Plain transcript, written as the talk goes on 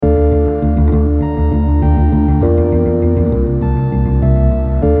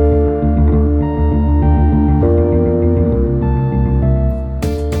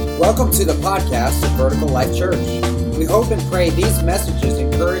Welcome to the podcast of Vertical Life Church. We hope and pray these messages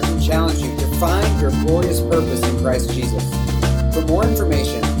encourage and challenge you to find your glorious purpose in Christ Jesus. For more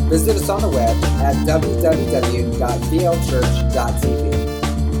information, visit us on the web at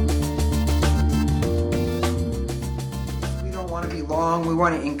www.vlchurch.tv. We don't want to be long. We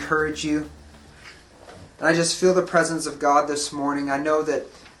want to encourage you. And I just feel the presence of God this morning. I know that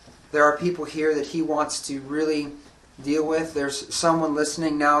there are people here that He wants to really deal with. There's someone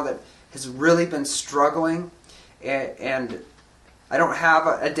listening now that has really been struggling, and I don't have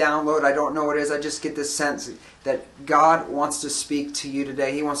a download. I don't know what it is. I just get this sense that God wants to speak to you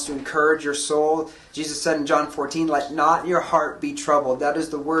today. He wants to encourage your soul. Jesus said in John 14, "Let not your heart be troubled." That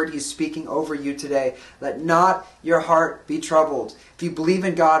is the word He's speaking over you today. Let not your heart be troubled. If you believe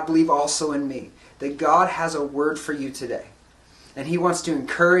in God, believe also in me. That God has a word for you today. And He wants to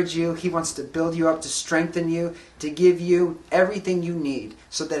encourage you. He wants to build you up, to strengthen you, to give you everything you need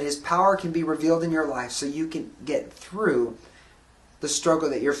so that His power can be revealed in your life so you can get through the struggle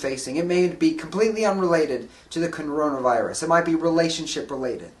that you're facing. It may be completely unrelated to the coronavirus. It might be relationship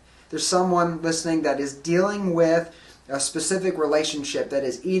related. There's someone listening that is dealing with a specific relationship that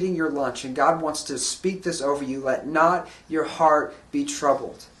is eating your lunch, and God wants to speak this over you. Let not your heart be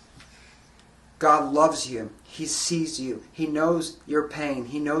troubled. God loves you. He sees you. He knows your pain.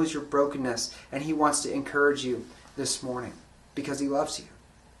 He knows your brokenness. And He wants to encourage you this morning because He loves you.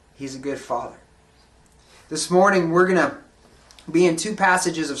 He's a good Father. This morning we're going to be in two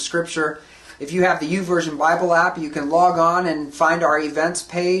passages of Scripture. If you have the YouVersion Bible app, you can log on and find our events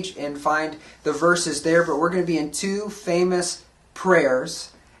page and find the verses there. But we're going to be in two famous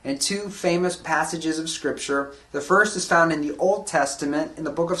prayers and two famous passages of Scripture. The first is found in the Old Testament in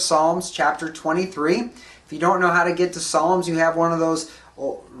the book of Psalms, chapter 23. If you don't know how to get to Psalms, you have one of those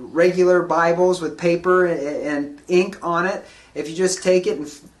regular Bibles with paper and ink on it. If you just take it and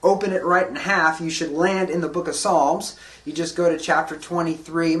open it right in half, you should land in the book of Psalms. You just go to chapter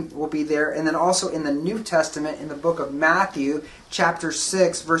 23, we'll be there. And then also in the New Testament, in the book of Matthew, chapter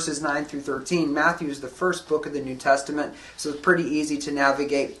 6, verses 9 through 13. Matthew is the first book of the New Testament, so it's pretty easy to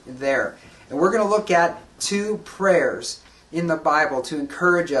navigate there. And we're going to look at two prayers in the Bible to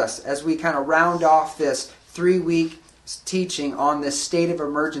encourage us as we kind of round off this 3-week teaching on this state of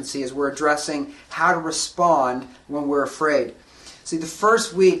emergency as we're addressing how to respond when we're afraid. See, the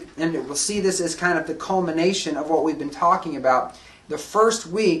first week, and we'll see this as kind of the culmination of what we've been talking about. The first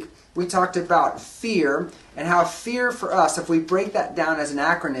week, we talked about fear and how fear for us, if we break that down as an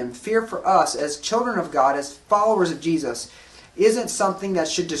acronym, fear for us as children of God, as followers of Jesus, isn't something that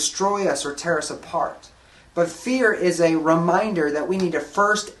should destroy us or tear us apart. But fear is a reminder that we need to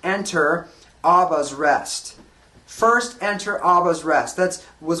first enter Abba's rest. First enter Abba's rest. That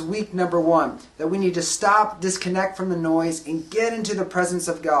was week number 1. That we need to stop, disconnect from the noise, and get into the presence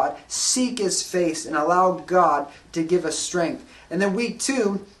of God. Seek His face and allow God to give us strength. And then week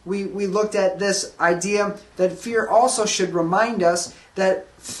 2, we looked at this idea that fear also should remind us that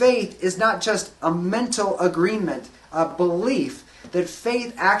faith is not just a mental agreement, a belief. That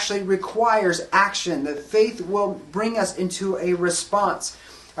faith actually requires action. That faith will bring us into a response.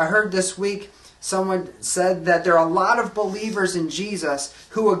 I heard this week someone said that there are a lot of believers in Jesus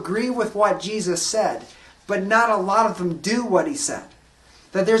who agree with what Jesus said, but not a lot of them do what He said.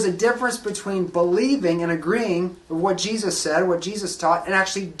 That there's a difference between believing and agreeing with what Jesus said, what Jesus taught, and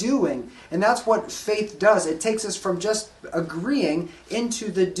actually doing. And that's what faith does. It takes us from just agreeing into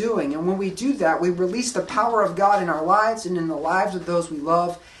the doing. And when we do that, we release the power of God in our lives and in the lives of those we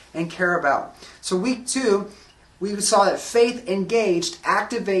love and care about. So week 2, we saw that faith engaged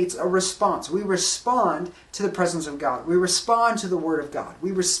activates a response. We respond to the presence of God. We respond to the Word of God.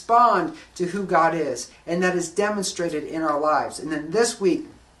 We respond to who God is. And that is demonstrated in our lives. And then this week,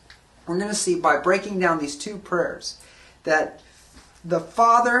 we're going to see by breaking down these two prayers that the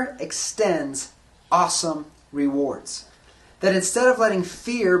Father extends awesome rewards. That instead of letting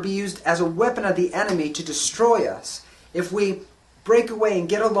fear be used as a weapon of the enemy to destroy us, if we break away and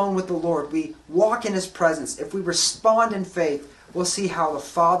get alone with the Lord, we walk in His presence, if we respond in faith, we'll see how the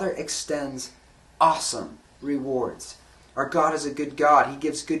Father extends awesome rewards. Our God is a good God. He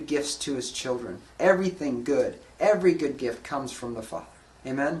gives good gifts to His children. Everything good, every good gift comes from the Father.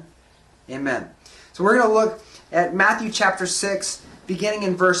 Amen? Amen. So we're going to look at Matthew chapter 6, beginning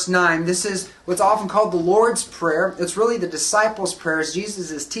in verse 9. This is what's often called the Lord's Prayer. It's really the disciples' prayer as Jesus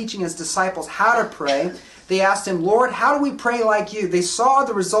is teaching His disciples how to pray. They asked him, Lord, how do we pray like you? They saw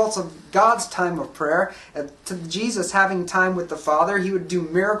the results of God's time of prayer. To Jesus having time with the Father, he would do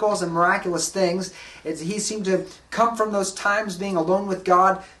miracles and miraculous things. He seemed to come from those times being alone with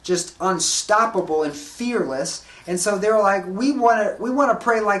God, just unstoppable and fearless. And so they were like, we want to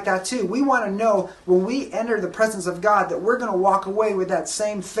pray like that too. We want to know when we enter the presence of God that we're going to walk away with that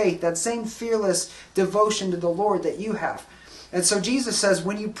same faith, that same fearless devotion to the Lord that you have. And so Jesus says,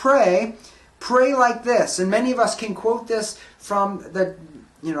 when you pray like this. And many of us can quote this from the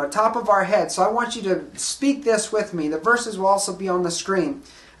top of our head. So I want you to speak this with me. The verses will also be on the screen.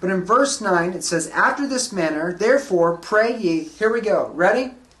 But in verse 9 it says, after this manner, therefore pray ye. Here we go.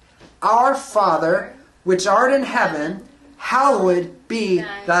 Ready? Our Father, which art in heaven, hallowed be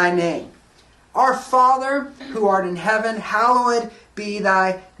thy name. Our Father, who art in heaven, hallowed be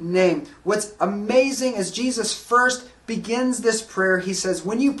thy name. What's amazing is Jesus first begins this prayer. He says,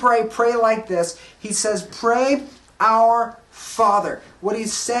 when you pray, pray like this. He says, pray our Father. What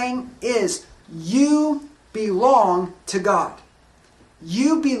he's saying is, you belong to God.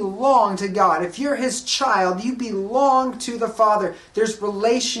 You belong to God. If you're his child, you belong to the Father. There's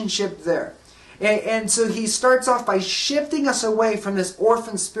relationship there. And so he starts off by shifting us away from this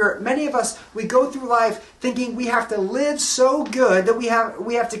orphan spirit. Many of us, we go through life thinking we have to live so good that we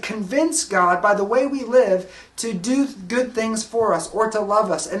have to convince God by the way we live to do good things for us or to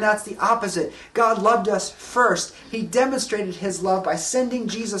love us. And that's the opposite. God loved us first. He demonstrated his love by sending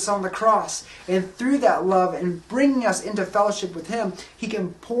Jesus on the cross. And through that love and bringing us into fellowship with him, he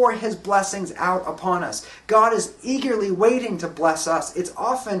can pour his blessings out upon us. God is eagerly waiting to bless us. It's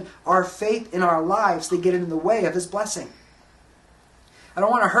often our faith in our lives that get in the way of his blessing. I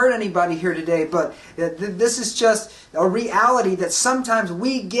don't want to hurt anybody here today, but this is just a reality that sometimes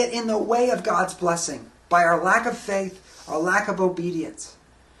we get in the way of God's blessing by our lack of faith, our lack of obedience.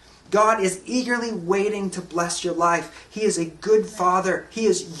 God is eagerly waiting to bless your life. He is a good Father. He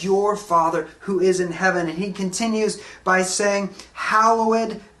is your Father who is in heaven. And he continues by saying,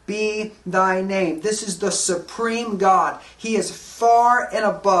 hallowed be thy name. This is the supreme God. He is far and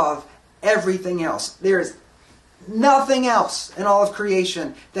above everything else. There is nothing else in all of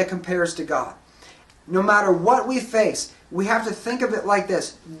creation that compares to God. No matter what we face, we have to think of it like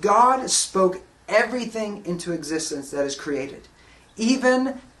this. God spoke everything into existence that is created.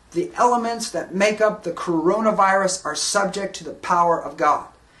 Even the elements that make up the coronavirus are subject to the power of God.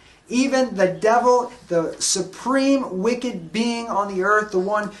 Even the devil, the supreme wicked being on the earth, the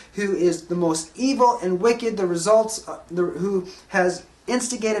one who is the most evil and wicked, who has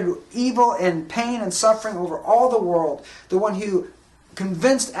instigated evil and pain and suffering over all the world, the one who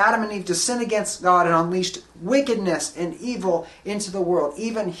convinced Adam and Eve to sin against God and unleashed wickedness and evil into the world,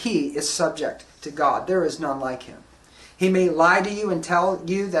 even he is subject to God. There is none like him. He may lie to you and tell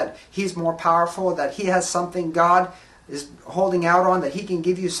you that he's more powerful, that he has something God is holding out on, that he can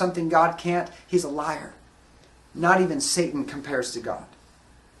give you something God can't. He's a liar. Not even Satan compares to God.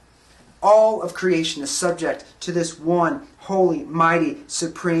 All of creation is subject to this one holy, mighty,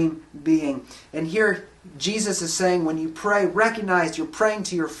 supreme being. And here Jesus is saying, when you pray, recognize you're praying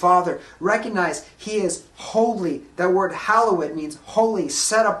to your Father. Recognize he is holy. That word hallowed means holy,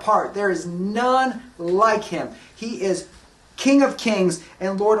 set apart. There is none like him. He is King of kings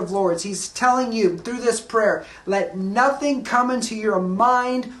and Lord of lords. He's telling you through this prayer, let nothing come into your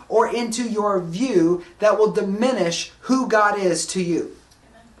mind or into your view that will diminish who God is to you.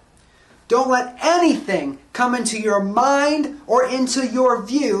 Don't let anything come into your mind or into your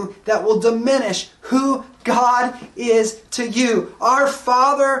view that will diminish who God is to you. Our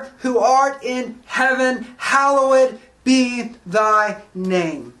Father who art in heaven, hallowed be thy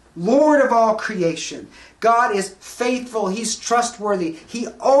name. Lord of all creation. God is faithful. He's trustworthy. He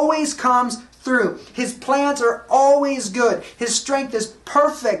always comes through. His plans are always good. His strength is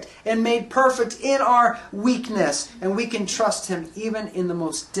perfect and made perfect in our weakness. And we can trust him even in the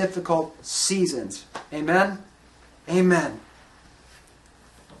most difficult seasons. Amen? Amen.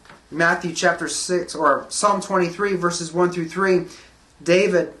 Matthew chapter 6, or Psalm 23, verses 1 through 3,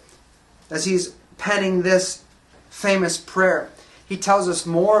 David, as he's penning this famous prayer, he tells us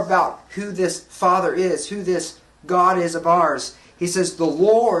more about who this Father is, who this God is of ours. He says, the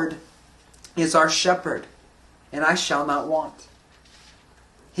Lord is our shepherd, and I shall not want.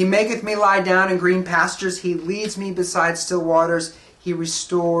 He maketh me lie down in green pastures. He leads me beside still waters. He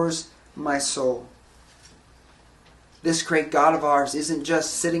restores my soul. This great God of ours isn't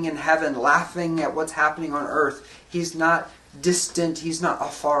just sitting in heaven laughing at what's happening on earth. He's not distant. He's not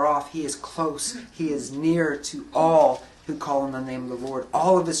afar off. He is close. He is near to all who call on the name of the Lord.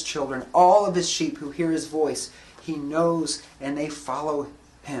 All of his children, all of his sheep who hear his voice, he knows and they follow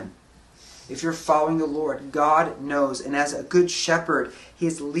him. if you're following the Lord, God knows. And as a good shepherd, he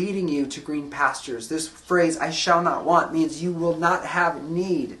is leading you to green pastures. This phrase, I shall not want, means you will not have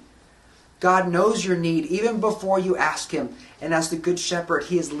need. God knows your need even before you ask him. And as the good shepherd,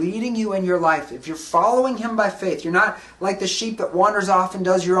 he is leading you in your life. If you're following him by faith, you're not like the sheep that wanders off and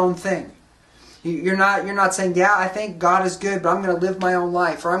does your own thing. You're not saying, yeah, I think God is good, but I'm going to live my own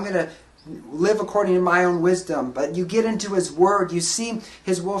life, or I'm going to live according to my own wisdom. But you get into his word, you see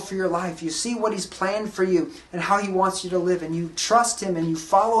his will for your life, you see what he's planned for you and how he wants you to live, and you trust him and you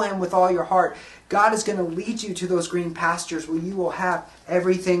follow him with all your heart. God is going to lead you to those green pastures where you will have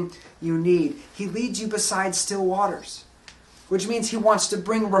everything you need. He leads you beside still waters, which means he wants to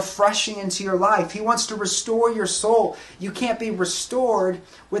bring refreshing into your life. He wants to restore your soul. You can't be restored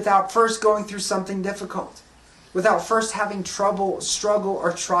without first going through something difficult, without first having trouble, struggle,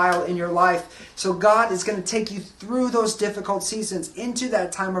 or trial in your life. So God is going to take you through those difficult seasons into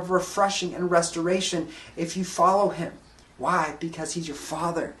that time of refreshing and restoration if you follow him. Why? Because he's your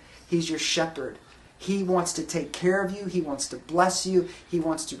Father. He's your shepherd. He wants to take care of you. He wants to bless you. He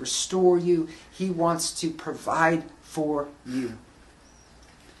wants to restore you. He wants to provide for you.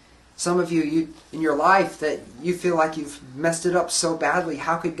 Some of you in your life that you feel like you've messed it up so badly.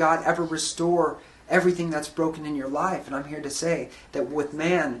 How could God ever restore everything that's broken in your life? And I'm here to say that with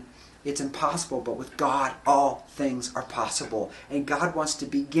man, it's impossible, but with God, all things are possible. And God wants to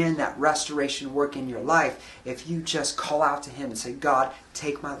begin that restoration work in your life if you just call out to him and say, God,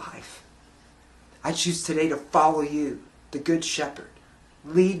 take my life. I choose today to follow you, the good shepherd.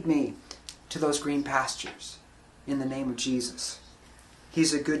 Lead me to those green pastures in the name of Jesus.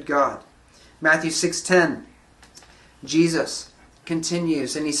 He's a good God. Matthew 6:10, Jesus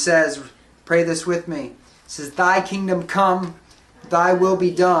continues and he says, pray this with me. He says, thy kingdom come, thy will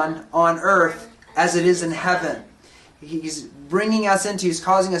be done on earth as it is in heaven. He's bringing us into, he's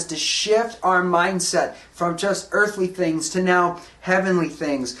causing us to shift our mindset from just earthly things to now heavenly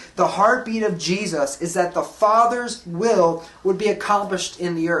things. The heartbeat of Jesus is that the Father's will would be accomplished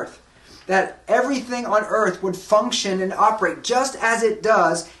in the earth. That everything on earth would function and operate just as it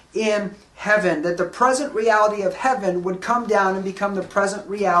does in heaven. That the present reality of heaven would come down and become the present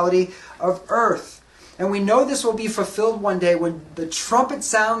reality of earth. And we know this will be fulfilled one day when the trumpet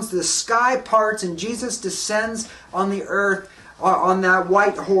sounds, the sky parts, and Jesus descends on the earth on that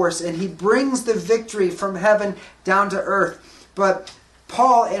white horse, and he brings the victory from heaven down to earth. But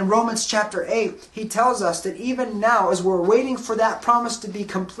Paul in Romans chapter 8, he tells us that even now, as we're waiting for that promise to be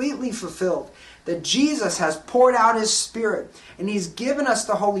completely fulfilled, that Jesus has poured out his Spirit, and he's given us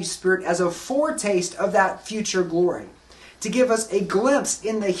the Holy Spirit as a foretaste of that future glory, to give us a glimpse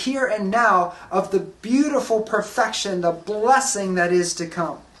in the here and now of the beautiful perfection, the blessing that is to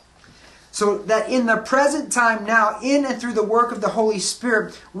come. So that in the present time now, in and through the work of the Holy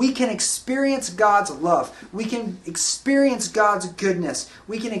Spirit, we can experience God's love. We can experience God's goodness.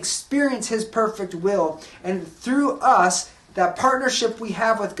 We can experience his perfect will. And through us, that partnership we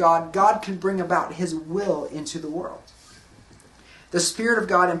have with God, God can bring about his will into the world. The Spirit of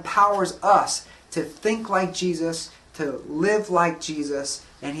God empowers us to think like Jesus, to live like Jesus,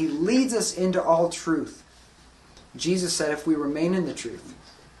 and he leads us into all truth. Jesus said if we remain in the truth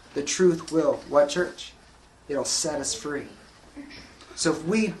will, what, church? It'll set us free. So if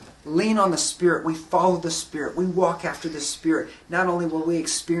we lean on the Spirit, we follow the Spirit, we walk after the Spirit, not only will we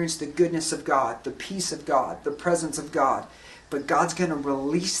experience the goodness of God, the peace of God, the presence of God, but God's going to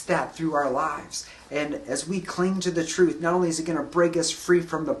release that through our lives. And as we cling to the truth, not only is it going to break us free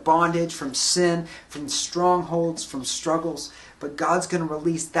from the bondage, from sin, from strongholds, from struggles, but God's going to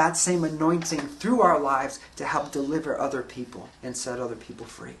release that same anointing through our lives to help deliver other people and set other people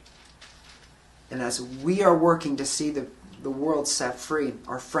free. And as we are working to see the world set free,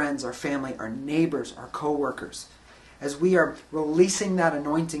 our friends, our family, our neighbors, our co-workers, as we are releasing that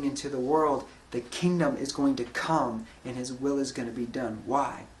anointing into the world, the kingdom is going to come and his will is going to be done.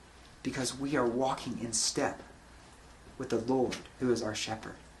 Why? Because we are walking in step with the Lord, who is our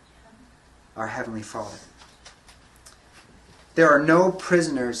shepherd, our heavenly Father. There are no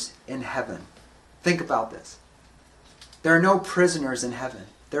prisoners in heaven. Think about this. There are no prisoners in heaven.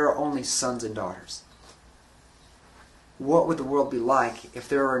 There are only sons and daughters. What would the world be like if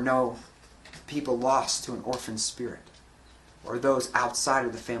there were no people lost to an orphan spirit, or those outside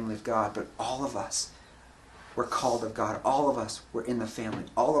of the family of God? But all of us were called of God. All of us were in the family.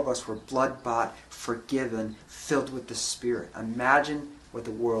 All of us were blood-bought, forgiven, filled with the Spirit. Imagine what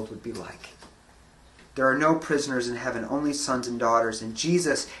the world would be like. There are no prisoners in heaven, only sons and daughters. And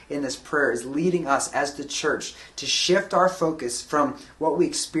Jesus, in this prayer, is leading us as the church to shift our focus from what we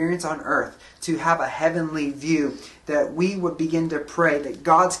experience on earth to have a heavenly view, that we would begin to pray that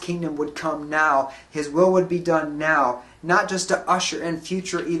God's kingdom would come now, His will would be done now, not just to usher in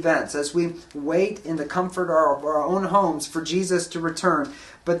future events as we wait in the comfort of our own homes for Jesus to return,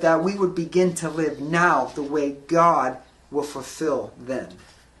 but that we would begin to live now the way God will fulfill then.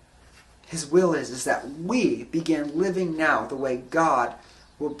 His will is that we begin living now the way God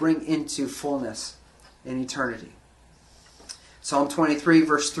will bring into fullness in eternity. Psalm 23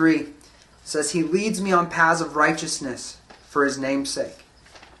 verse 3 says, He leads me on paths of righteousness for His name's sake.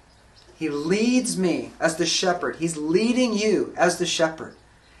 He leads me as the shepherd. He's leading you as the shepherd.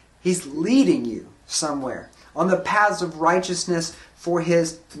 He's leading you somewhere on the paths of righteousness for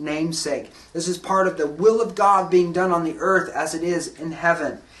His name's sake. This is part of the will of God being done on the earth as it is in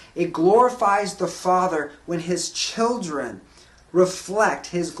heaven. It glorifies the Father when His children reflect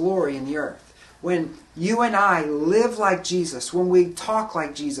His glory in the earth. When you and I live like Jesus, when we talk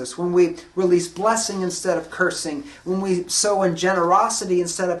like Jesus, when we release blessing instead of cursing, when we sow in generosity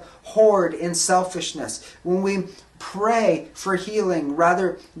instead of hoard in selfishness, when we pray for healing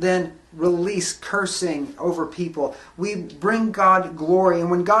rather than release cursing over people, we bring God glory. And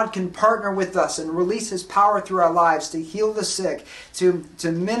when God can partner with us and release His power through our lives to heal the sick, to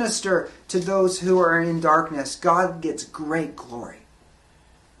minister to those who are in darkness, God gets great glory.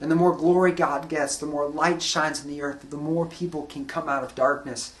 And the more glory God gets, the more light shines in the earth, the more people can come out of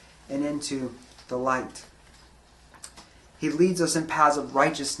darkness and into the light. He leads us in paths of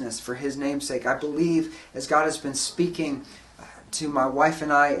righteousness for His name's sake. I believe as God has been speaking to my wife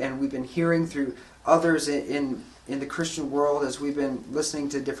and I, and we've been hearing through others in the Christian world as we've been listening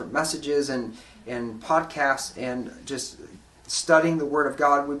to different messages and podcasts and just studying the Word of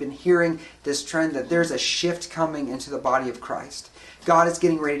God, we've been hearing this trend that there's a shift coming into the body of Christ. God is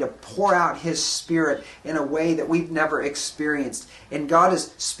getting ready to pour out His Spirit in a way that we've never experienced. And God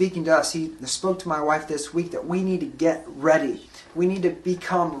is speaking to us. He spoke to my wife this week that we need to get ready. We need to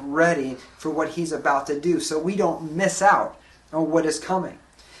become ready for what He's about to do so we don't miss out on what is coming.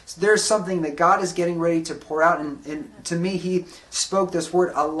 So there's something that God is getting ready to pour out. And to me, He spoke this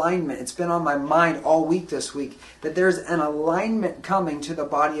word alignment. It's been on my mind all week this week, that there's an alignment coming to the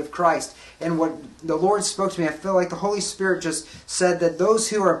body of Christ. And what the Lord spoke to me, I feel like the Holy Spirit just said that those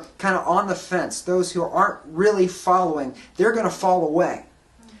who are kind of on the fence, those who aren't really following, they're going to fall away.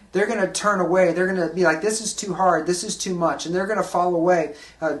 They're going to turn away. They're going to be like, this is too hard, this is too much. And they're going to fall away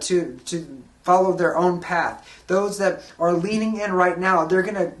to follow their own path. Those that are leaning in right now, they're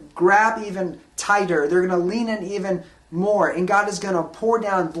going to grab even tighter. They're going to lean in even more. And God is going to pour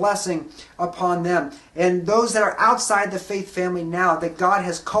down blessing upon them. And those that are outside the faith family now, that God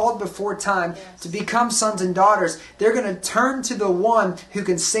has called before time to become sons and daughters, they're going to turn to the one who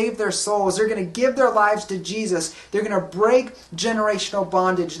can save their souls. They're going to give their lives to Jesus. They're going to break generational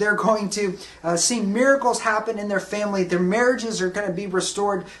bondage. They're going to see miracles happen in their family. Their marriages are going to be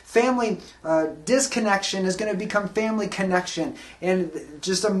restored. Family disconnection is going to become family connection. And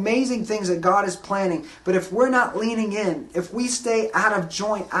just amazing things that God is planning. But if we're not leaning in, if we stay out of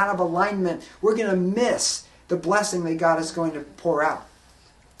joint, out of alignment, we're going to miss the blessing that God is going to pour out.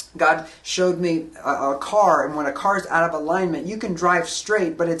 God showed me a car, and when a car is out of alignment, you can drive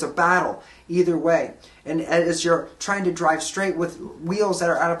straight, but it's a battle either way. And as you're trying to drive straight with wheels that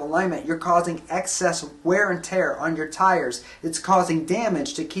are out of alignment, you're causing excess wear and tear on your tires. It's causing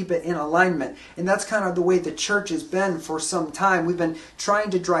damage to keep it in alignment. And that's kind of the way the church has been for some time. We've been trying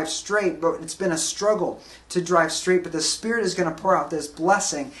to drive straight, but it's been a struggle to drive straight. But the Spirit is going to pour out this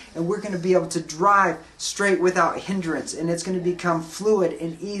blessing, and we're going to be able to drive straight without hindrance. And it's going to become fluid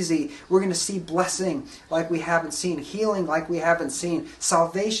and easy. We're going to see blessing like we haven't seen, healing like we haven't seen,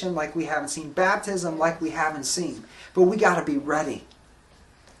 salvation like we haven't seen, baptism like we haven't seen. But we got to be ready.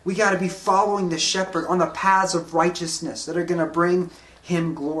 We got to be following the shepherd on the paths of righteousness that are going to bring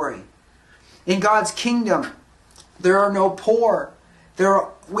Him glory. In God's kingdom, there are no poor.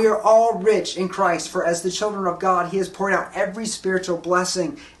 We are all rich in Christ, for as the children of God, He has poured out every spiritual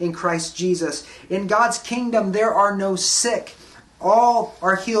blessing in Christ Jesus. In God's kingdom, there are no sick. All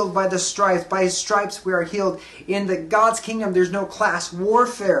are healed by the stripes. By His stripes we are healed. In God's kingdom there's no class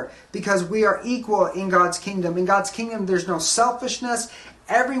warfare because we are equal in God's kingdom. In God's kingdom there's no selfishness.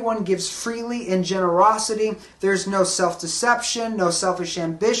 Everyone gives freely in generosity. There's no self-deception, no selfish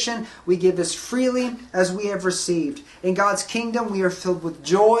ambition. We give as freely as we have received. In God's kingdom we are filled with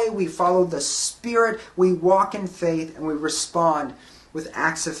joy. We follow the Spirit. We walk in faith and we respond with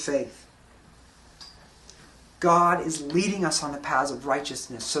acts of faith. God is leading us on the paths of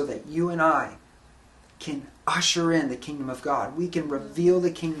righteousness so that you and I can usher in the kingdom of God. We can reveal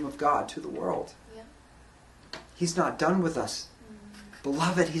the kingdom of God to the world. Yeah. He's not done with us.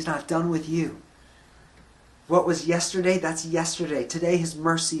 Beloved, He's not done with you. What was yesterday, that's yesterday. Today His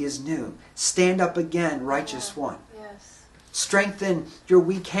mercy is new. Stand up again, righteous one. Yes. Strengthen your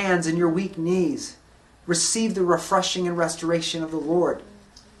weak hands and your weak knees. Receive the refreshing and restoration of the Lord.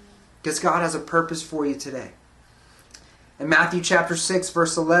 Because God has a purpose for you today. In Matthew chapter 6,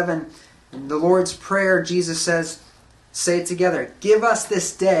 verse 11, in the Lord's Prayer, Jesus says, say it together, give us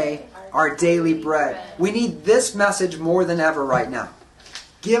this day our daily bread. We need this message more than ever right now.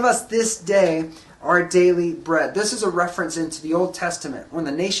 Give us this day our daily bread. This is a reference into the Old Testament when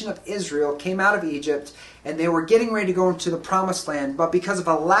the nation of Israel came out of Egypt and they were getting ready to go into the promised land, but because of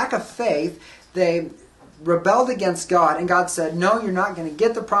a lack of faith, they rebelled against God, and God said, no, you're not going to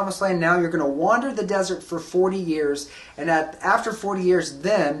get the promised land now. You're going to wander the desert for 40 years, and after 40 years,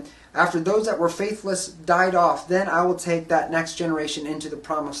 then, after those that were faithless died off, then I will take that next generation into the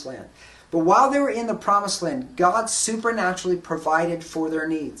promised land. But while they were in the promised land, God supernaturally provided for their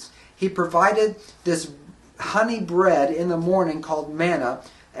needs. He provided this honey bread in the morning called manna.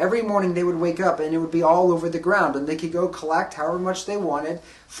 Every morning they would wake up and it would be all over the ground, and they could go collect however much they wanted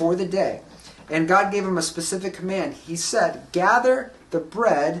for the day. And God gave them a specific command. He said, gather the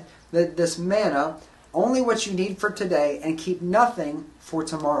bread, this manna, only what you need for today, and keep nothing for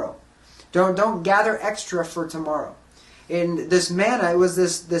tomorrow. Don't gather extra for tomorrow. And this manna, it was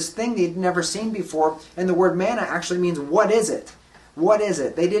this thing they'd never seen before, and the word manna actually means, what is it? What is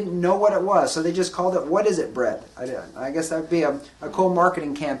it? They didn't know what it was, so they just called it, what is it bread? I guess that would be a cool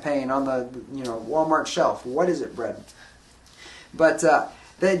marketing campaign on the Walmart shelf. What is it bread? But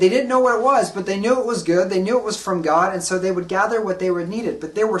they didn't know what it was, but they knew it was good. They knew it was from God, and so they would gather what they were needed.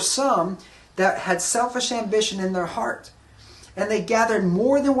 But there were some that had selfish ambition in their heart, and they gathered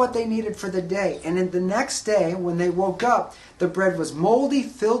more than what they needed for the day. And in the next day, when they woke up, the bread was moldy,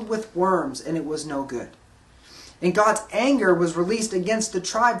 filled with worms, and it was no good. And God's anger was released against the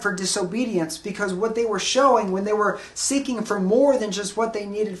tribe for disobedience, because what they were showing when they were seeking for more than just what they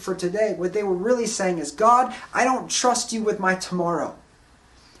needed for today, what they were really saying is, God, I don't trust you with my tomorrow.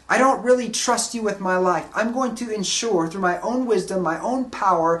 I don't really trust you with my life. I'm going to ensure through my own wisdom, my own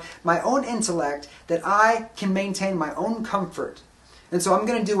power, my own intellect, that I can maintain my own comfort. And so I'm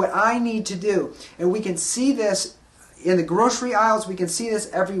going to do what I need to do. And we can see this in the grocery aisles. We can see this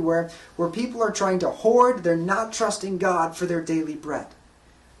everywhere, where people are trying to hoard. They're not trusting God for their daily bread.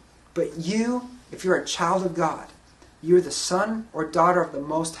 But you, if you're a child of God, you're the son or daughter of the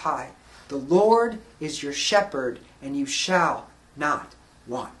Most High. The Lord is your shepherd, and you shall not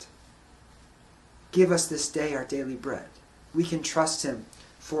want. Give us this day our daily bread. We can trust Him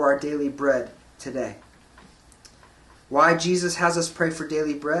for our daily bread today. Why Jesus has us pray for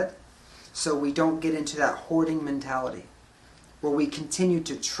daily bread? So we don't get into that hoarding mentality, where we continue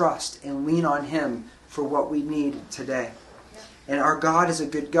to trust and lean on Him for what we need today. And our God is a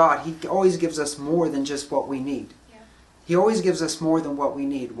good God. He always gives us more than just what we need. He always gives us more than what we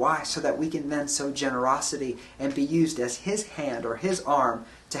need. Why? So that we can then sow generosity and be used as His hand or His arm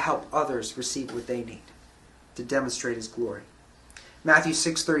to help others receive what they need, to demonstrate His glory. Matthew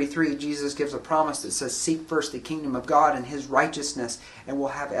 6:33, Jesus gives a promise that says, seek first the kingdom of God and His righteousness, and we'll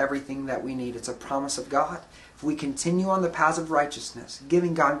have everything that we need. It's a promise of God. If we continue on the paths of righteousness,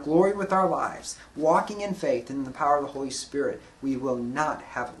 giving God glory with our lives, walking in faith and in the power of the Holy Spirit, we will not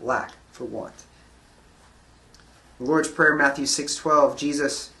have lack for want. The Lord's Prayer, Matthew 6:12,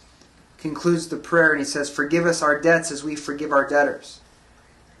 Jesus concludes the prayer and He says, forgive us our debts as we forgive our debtors.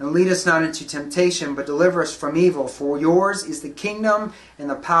 And lead us not into temptation, but deliver us from evil. For yours is the kingdom and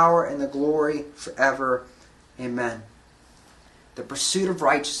the power and the glory forever. Amen. The pursuit of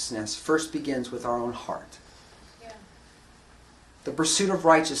righteousness first begins with our own heart. Yeah. The pursuit of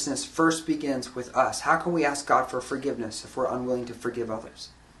righteousness first begins with us. How can we ask God for forgiveness if we're unwilling to forgive others?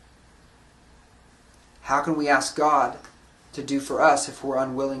 How can we ask God to do for us if we're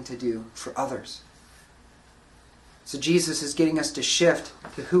unwilling to do for others? So Jesus is getting us to shift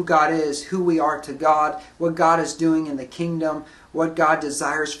to who God is, who we are to God, what God is doing in the kingdom, what God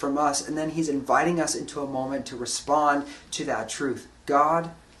desires from us, and then He's inviting us into a moment to respond to that truth.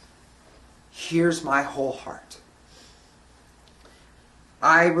 God, here's my whole heart.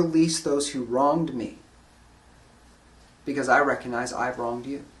 I release those who wronged me because I recognize I've wronged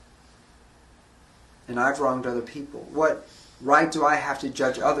you. And I've wronged other people. What right do I have to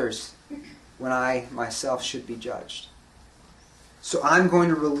judge others when I myself should be judged? So I'm going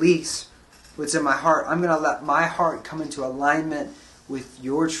to release what's in my heart. I'm going to let my heart come into alignment with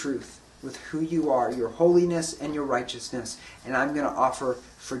your truth, with who you are, your holiness and your righteousness. And I'm going to offer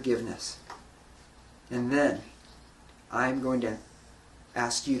forgiveness. And then I'm going to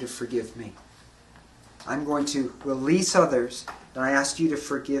ask you to forgive me. I'm going to release others, and I ask you to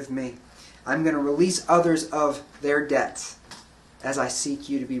forgive me. I'm going to release others of their debts as I seek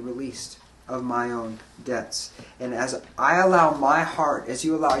you to be released of my own debts. And as I allow my heart, as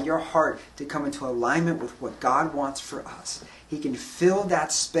you allow your heart to come into alignment with what God wants for us, He can fill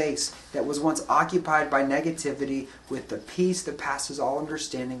that space that was once occupied by negativity with the peace that passes all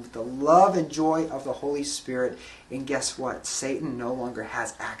understanding, with the love and joy of the Holy Spirit. And guess what? Satan no longer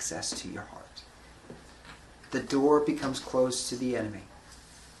has access to your heart. The door becomes closed to the enemy.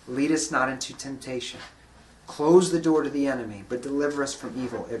 Lead us not into temptation. Close the door to the enemy, but deliver us from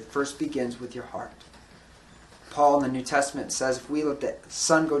evil. It first begins with your heart. Paul in the New Testament says if we let the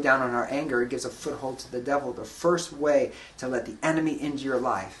sun go down on our anger, it gives a foothold to the devil. The first way to let the enemy into your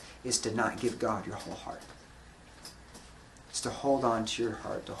life is to not give God your whole heart. It's to hold on to your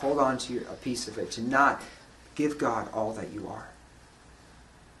heart, to hold on to a piece of it, to not give God all that you are.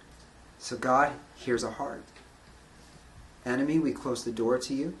 So God, here's a heart. Enemy, we close the door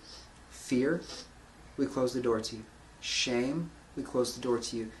to you. Fear, we close the door to you. Shame, we close the door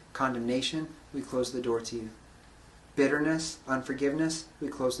to you. Condemnation, we close the door to you. Bitterness, unforgiveness, we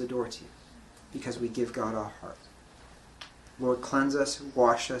close the door to you. Because we give God our heart. Lord, cleanse us,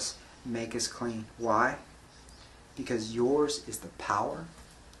 wash us, make us clean. Why? Because yours is the power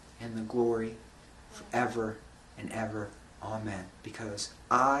and the glory forever and ever. Amen. Because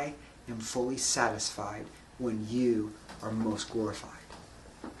I am fully satisfied when you are most glorified.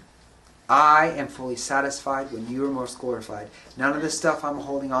 I am fully satisfied when you are most glorified. None of the stuff I'm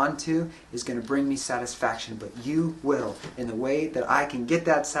holding on to is going to bring me satisfaction, but you will. And the way that I can get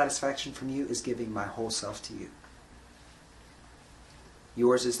that satisfaction from you is giving my whole self to you.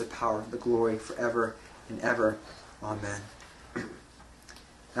 Yours is the power, the glory forever and ever. Amen.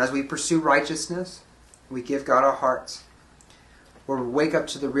 As we pursue righteousness, we give God our hearts. Or we wake up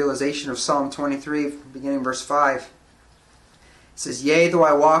to the realization of Psalm 23, beginning verse 5. It says, Yea, though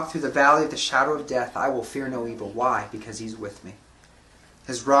I walk through the valley of the shadow of death, I will fear no evil. Why? Because He's with me.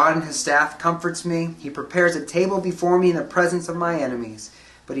 His rod and His staff comforts me. He prepares a table before me in the presence of my enemies.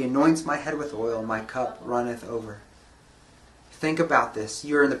 But He anoints my head with oil, and my cup runneth over. Think about this.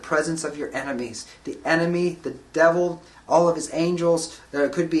 You're in the presence of your enemies. The enemy, the devil, all of his angels. There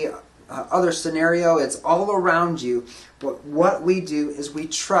could be other scenario. It's all around you. But what we do is we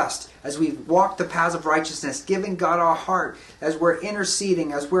trust as we walk the paths of righteousness, giving God our heart, as we're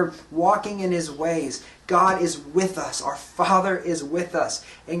interceding, as we're walking in His ways. God is with us. Our Father is with us.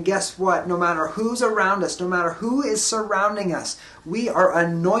 And guess what? No matter who's around us, no matter who is surrounding us, we are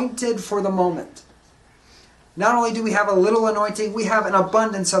anointed for the moment. Not only do we have a little anointing, we have an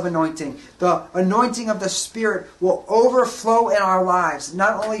abundance of anointing. The anointing of the Spirit will overflow in our lives,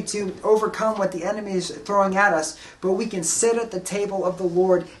 not only to overcome what the enemy is throwing at us, but we can sit at the table of the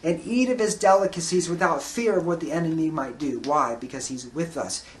Lord and eat of His delicacies without fear of what the enemy might do. Why? Because He's with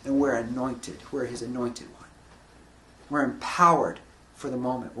us and we're anointed. We're His anointed one. We're empowered for the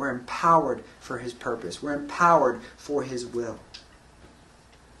moment. We're empowered for His purpose. We're empowered for His will.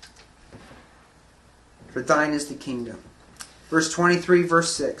 For thine is the kingdom. Verse 23,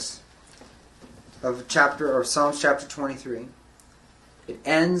 verse 6 of Psalms chapter 23. It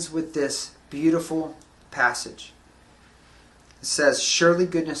ends with this beautiful passage. It says, Surely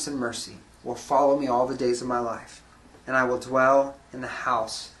goodness and mercy will follow me all the days of my life, and I will dwell in the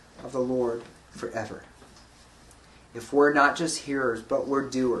house of the Lord forever. If we're not just hearers, but we're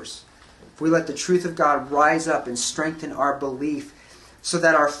doers, if we let the truth of God rise up and strengthen our belief so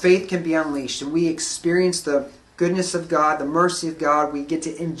that our faith can be unleashed and we experience the goodness of God, the mercy of God, we get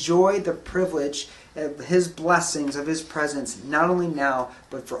to enjoy the privilege of His blessings, of His presence, not only now,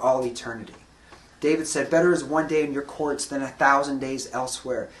 but for all eternity. David said, Better is one day in your courts than 1,000 days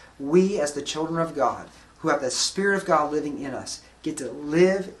elsewhere. We, as the children of God, who have the Spirit of God living in us, get to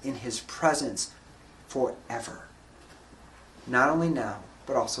live in His presence forever. Not only now,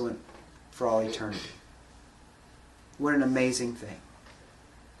 but also for all eternity. What an amazing thing.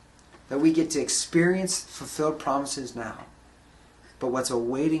 That we get to experience fulfilled promises now. But what's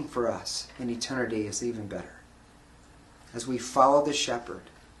awaiting for us in eternity is even better. As we follow the shepherd,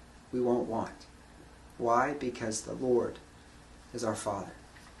 we won't want. Why? Because the Lord is our Father.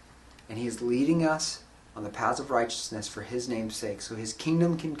 And He is leading us on the paths of righteousness for His name's sake. So His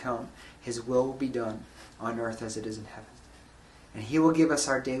kingdom can come. His will be done on earth as it is in heaven. And He will give us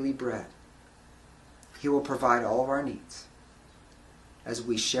our daily bread. He will provide all of our needs. As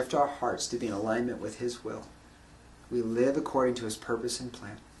we shift our hearts to be in alignment with His will, we live according to His purpose and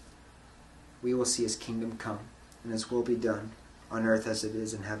plan. We will see His kingdom come and His will be done on earth as it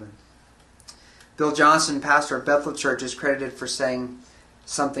is in heaven. Bill Johnson, pastor of Bethel Church, is credited for saying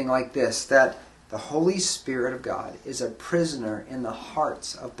something like this, that the Holy Spirit of God is a prisoner in the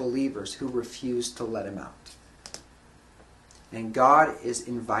hearts of believers who refuse to let him out. And God is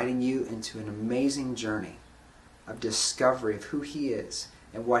inviting you into an amazing journey of discovery of who he is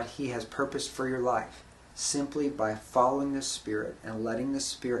and what he has purposed for your life, simply by following the Spirit and letting the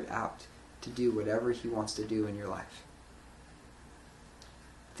Spirit out to do whatever he wants to do in your life.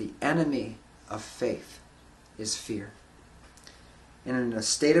 The enemy of faith is fear. And in a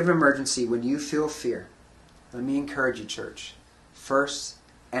state of emergency, when you feel fear, let me encourage you, church. First,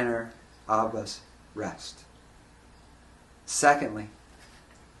 enter Abba's rest. Secondly,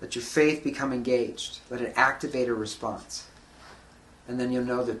 let your faith become engaged. Let it activate a response. And then you'll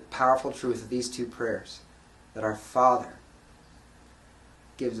know the powerful truth of these two prayers, that our Father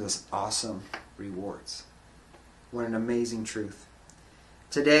gives us awesome rewards. What an amazing truth.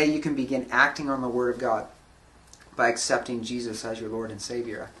 Today you can begin acting on the Word of God by accepting Jesus as your Lord and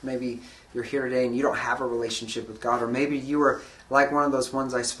Savior. Maybe you're here today and you don't have a relationship with God, or maybe you are like one of those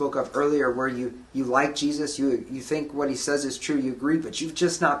ones I spoke of earlier where you like Jesus, you think what he says is true, you agree, but you've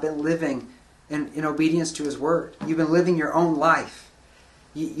just not been living in obedience to his Word. You've been living your own life.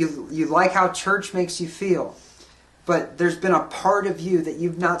 You like how church makes you feel, but there's been a part of you that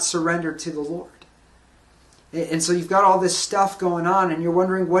you've not surrendered to the Lord. And so you've got all this stuff going on and you're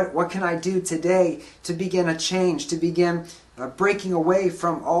wondering, what can I do today to begin a change, to begin breaking away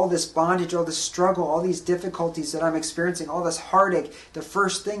from all this bondage, all this struggle, all these difficulties that I'm experiencing, all this heartache. The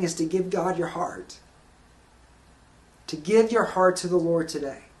first thing is to give God your heart. To give your heart to the Lord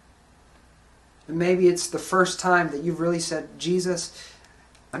today. And maybe it's the first time that you've really said, Jesus,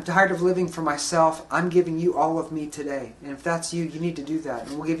 I'm tired of living for myself. I'm giving you all of me today. And if that's you, you need to do that.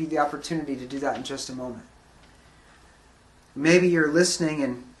 And we'll give you the opportunity to do that in just a moment. Maybe you're listening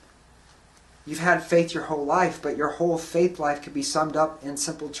and you've had faith your whole life, but your whole faith life could be summed up in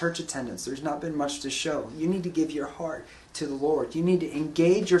simple church attendance. There's not been much to show. You need to give your heart to the Lord. You need to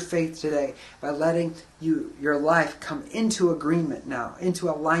engage your faith today by letting your life come into agreement now, into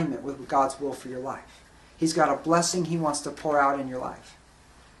alignment with God's will for your life. He's got a blessing he wants to pour out in your life.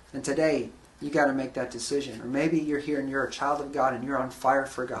 And today, you got to make that decision. Or maybe you're here and you're a child of God and you're on fire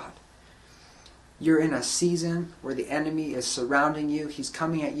for God. You're in a season where the enemy is surrounding you. He's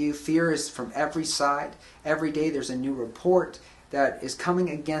coming at you. Fear is from every side. Every day there's a new report that is coming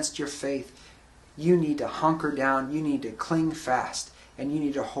against your faith. You need to hunker down. You need to cling fast. And you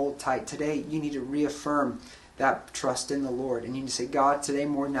need to hold tight. Today you need to reaffirm that trust in the Lord. And you need to say, God, today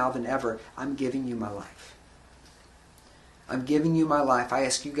more now than ever, I'm giving you my life. I'm giving you my life. I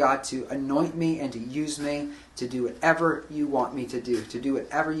ask you, God, to anoint me and to use me to do whatever you want me to do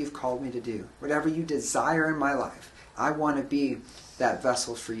whatever you've called me to do, whatever you desire in my life. I want to be that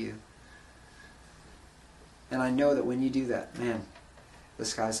vessel for you. And I know that when you do that, man, the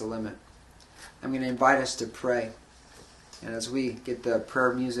sky's the limit. I'm going to invite us to pray. And as we get the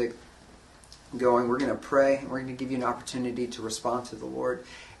prayer music going, we're going to pray. We're going to give you an opportunity to respond to the Lord.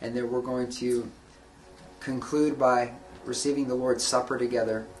 And then we're going to conclude by receiving the Lord's Supper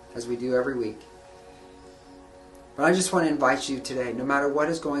together, as we do every week. But I just want to invite you today, no matter what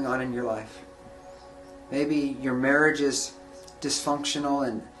is going on in your life. Maybe your marriage is dysfunctional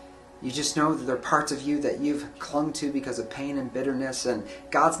and you just know that there are parts of you that you've clung to because of pain and bitterness, and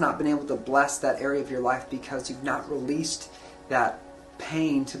God's not been able to bless that area of your life because you've not released that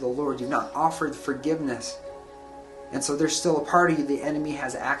pain to the Lord. You've not offered forgiveness. And so there's still a part of you the enemy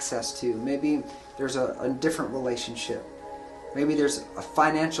has access to. Maybe there's a different relationship. Maybe there's a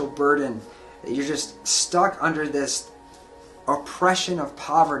financial burden that you're just stuck under this oppression of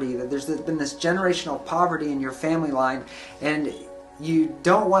poverty, that there's been this generational poverty in your family line, and you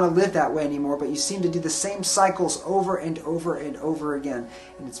don't want to live that way anymore, but you seem to do the same cycles over and over and over again.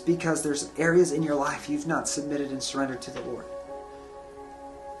 And it's because there's areas in your life you've not submitted and surrendered to the Lord.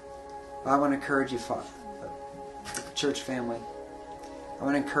 I want to encourage you, church family. I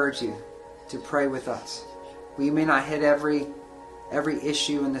want to encourage you to pray with us. We may not hit every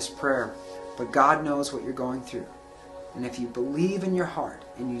issue in this prayer, but God knows what you're going through. And if you believe in your heart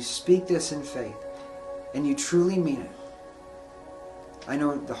and you speak this in faith and you truly mean it, I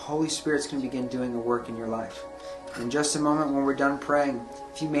know the Holy Spirit's going to begin doing a work in your life. In just a moment when we're done praying,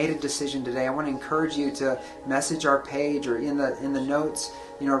 if you made a decision today, I want to encourage you to message our page or in the notes,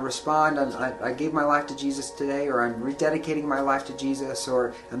 respond. I gave my life to Jesus today, or I'm rededicating my life to Jesus,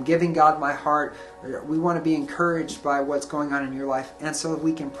 or I'm giving God my heart. We want to be encouraged by what's going on in your life, and so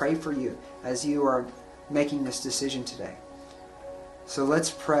we can pray for you as you are making this decision today. So let's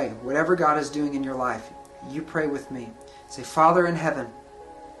pray. Whatever God is doing in your life, you pray with me. Say, Father in heaven,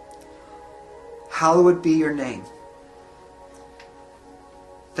 Hallowed be your name.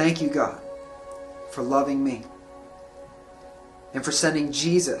 Thank you, God, for loving me and for sending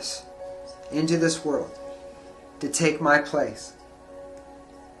Jesus into this world to take my place.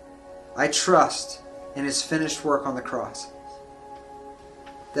 I trust in his finished work on the cross,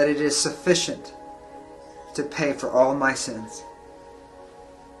 that it is sufficient to pay for all my sins.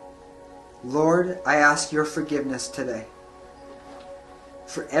 Lord, I ask your forgiveness today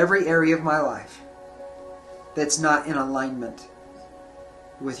for every area of my life that's not in alignment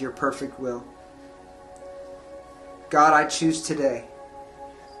with your perfect will. God, I choose today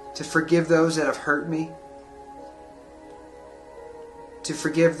to forgive those that have hurt me, to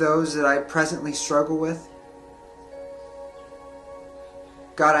forgive those that I presently struggle with.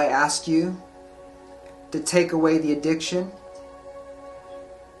 God, I ask you to take away the addiction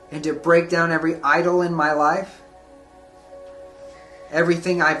and to break down every idol in my life,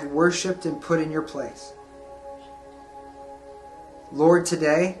 everything I've worshipped and put in your place. Lord,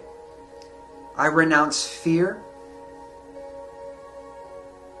 today I renounce fear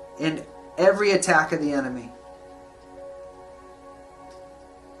and every attack of the enemy.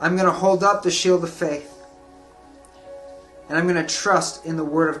 I'm going to hold up the shield of faith, and I'm going to trust in the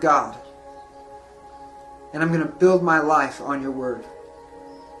Word of God, and I'm going to build my life on your Word.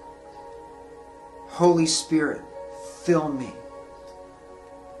 Holy Spirit, fill me.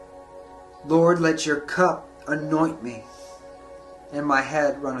 Lord, let your cup anoint me, and my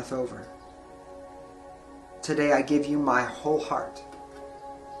head runneth over. Today I give you my whole heart.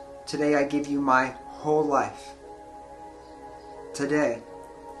 Today I give you my whole life. Today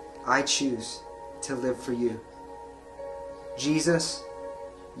I choose to live for you. Jesus,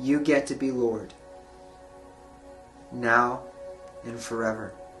 you get to be Lord, now and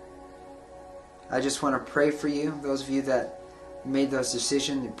forever. I just want to pray for you, those of you that made those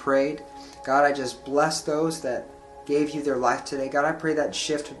decisions and prayed. God, I just bless those that gave you their life today. God, I pray that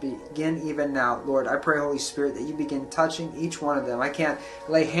shift would begin even now. Lord, I pray, Holy Spirit, that you begin touching each one of them. I can't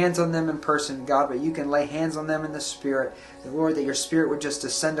lay hands on them in person, God, but you can lay hands on them in the Spirit. Lord, that your Spirit would just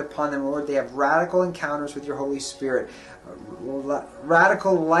descend upon them. Lord, they have radical encounters with your Holy Spirit.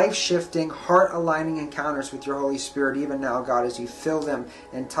 Radical, life-shifting, heart-aligning encounters with your Holy Spirit even now, God, as you fill them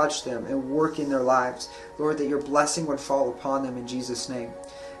and touch them and work in their lives. Lord, that your blessing would fall upon them in Jesus' name.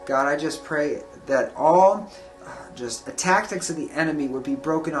 God, I just pray that all tactics of the enemy would be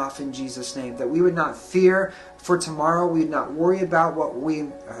broken off in Jesus' name. That we would not fear for tomorrow. We would not worry about what we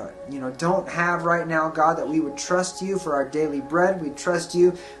don't have right now, God. That we would trust you for our daily bread. We'd trust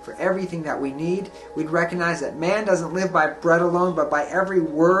you for everything that we need. We'd recognize that man doesn't live by bread alone, but by every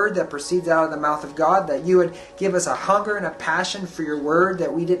word that proceeds out of the mouth of God. That you would give us a hunger and a passion for your word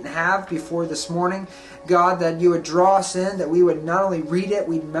that we didn't have before this morning. God, that you would draw us in, that we would not only read it,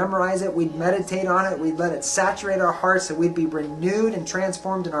 we'd memorize it, we'd meditate on it, we'd let it saturate our hearts, that we'd be renewed and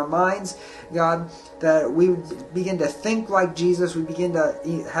transformed in our minds. God, that we would begin to think like Jesus, we begin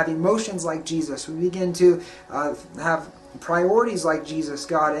to have emotions like Jesus, we begin to have priorities like Jesus,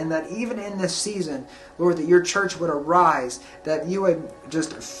 God, and that even in this season, Lord, that your church would arise, that you would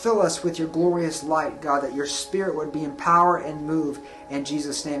just fill us with your glorious light, God, that your Spirit would be in power and move in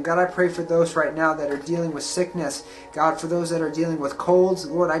Jesus' name. God, I pray for those right now that are dealing with sickness. God, for those that are dealing with colds,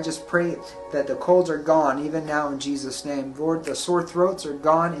 Lord, I just pray that the colds are gone even now in Jesus' name. Lord, the sore throats are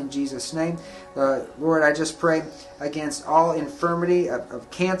gone in Jesus' name. Lord, I just pray against all infirmity of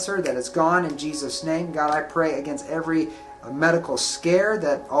cancer, that is gone in Jesus' name. God, I pray against every medical scare,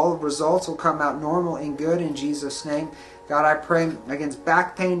 that all results will come out normal and good in Jesus' name. God, I pray against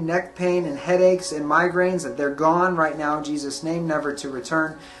back pain, neck pain, and headaches and migraines, that they're gone right now in Jesus' name, never to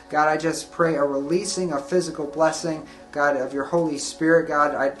return. God, I just pray a releasing of physical blessing, God, of your Holy Spirit.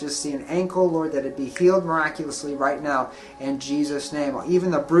 God, I just see an ankle, Lord, that it be healed miraculously right now in Jesus' name. Even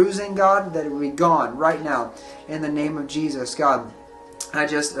the bruising, God, that it would be gone right now in the name of Jesus, God. I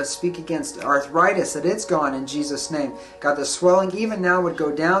just speak against arthritis, that it's gone in Jesus' name. God, the swelling even now would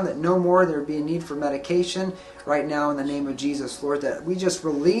go down, that no more there would be a need for medication right now in the name of Jesus, Lord, that we just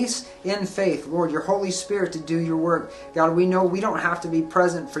release in faith, Lord, your Holy Spirit to do your work. God, we know we don't have to be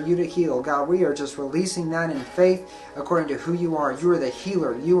present for you to heal. God, we are just releasing that in faith according to who you are. You are the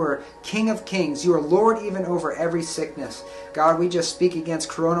healer. You are King of Kings. You are Lord even over every sickness. God, we just speak against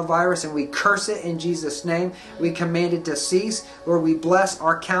coronavirus and we curse it in Jesus' name. We command it to cease. Lord, we bless bless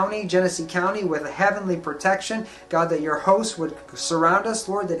our county, Genesee County, with a heavenly protection. God, that your hosts would surround us,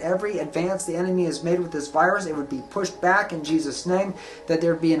 Lord, that every advance the enemy has made with this virus, it would be pushed back in Jesus' name, that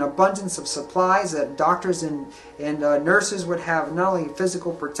there would be an abundance of supplies, that doctors and nurses would have not only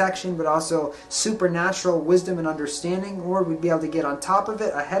physical protection, but also supernatural wisdom and understanding. Lord, we'd be able to get on top of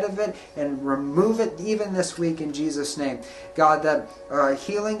it, ahead of it, and remove it even this week in Jesus' name. God, that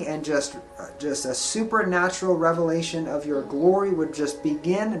healing and just a supernatural revelation of your glory would just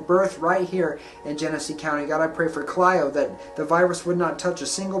begin birth right here in Genesee County. God, I pray for Clio, that the virus would not touch a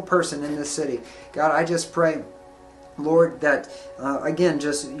single person in this city. God, I just pray, Lord, that again,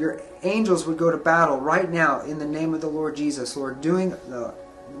 just your angels would go to battle right now in the name of the Lord Jesus, Lord, doing the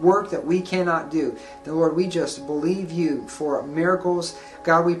work that we cannot do. The Lord, we just believe you for miracles.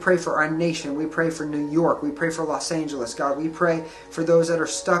 God, we pray for our nation. We pray for New York. We pray for Los Angeles. God, we pray for those that are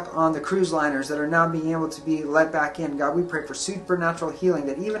stuck on the cruise liners that are now being able to be let back in. God, we pray for supernatural healing,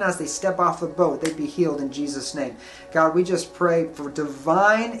 that even as they step off the boat, they'd be healed in Jesus' name. God, we just pray for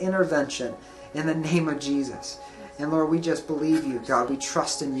divine intervention in the name of Jesus. And Lord, we just believe you, God. We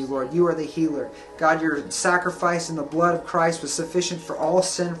trust in you, Lord. You are the healer. God, your sacrifice in the blood of Christ was sufficient for all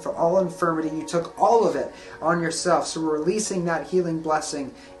sin, for all infirmity. You took all of it on yourself. So we're releasing that healing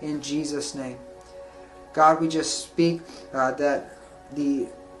blessing in Jesus' name. God, we just speak that the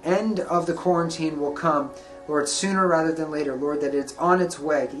end of the quarantine will come, Lord, sooner rather than later. Lord, that it's on its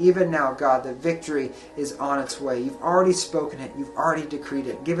way. Even now, God, the victory is on its way. You've already spoken it. You've already decreed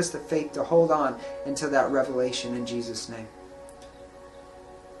it. Give us the faith to hold on until that revelation in Jesus' name.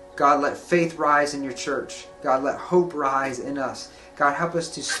 God, let faith rise in your church. God, let hope rise in us. God, help us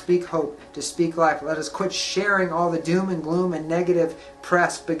to speak hope, to speak life. Let us quit sharing all the doom and gloom and negative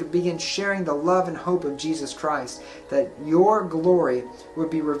press, but begin sharing the love and hope of Jesus Christ, that your glory would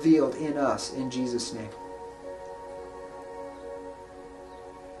be revealed in us in Jesus' name.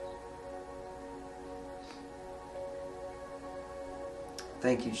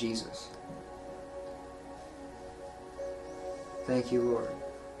 Thank you, Jesus. Thank you, Lord.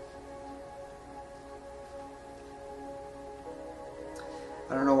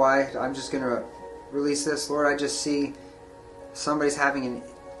 I don't know why. I'm just going to release this. Lord, I just see somebody's having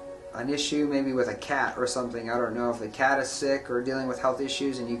an issue maybe with a cat or something. I don't know if the cat is sick or dealing with health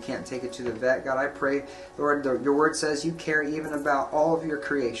issues and you can't take it to the vet. God, I pray, Lord, your word says you care even about all of your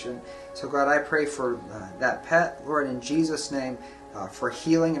creation. So God, I pray for that pet, Lord, in Jesus' name, for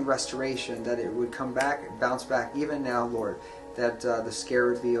healing and restoration, that it would come back, bounce back even now, Lord, that the scare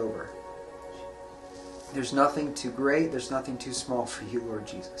would be over. There's nothing too great, there's nothing too small for you, Lord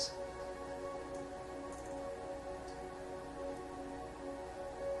Jesus.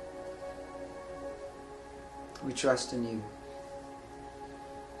 We trust in you.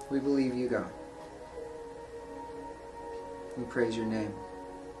 We believe you, God. We praise your name.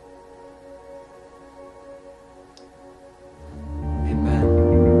 Amen.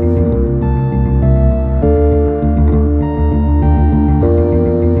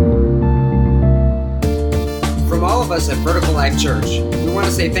 From all of us at Vertical Life Church, we want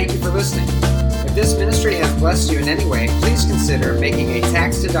to say thank you for listening. If this ministry has blessed you in any way, please consider making a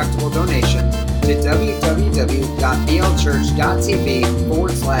tax-deductible donation to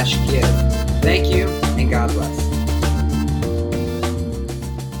www.blchurch.tv/give. Thank you, and God bless.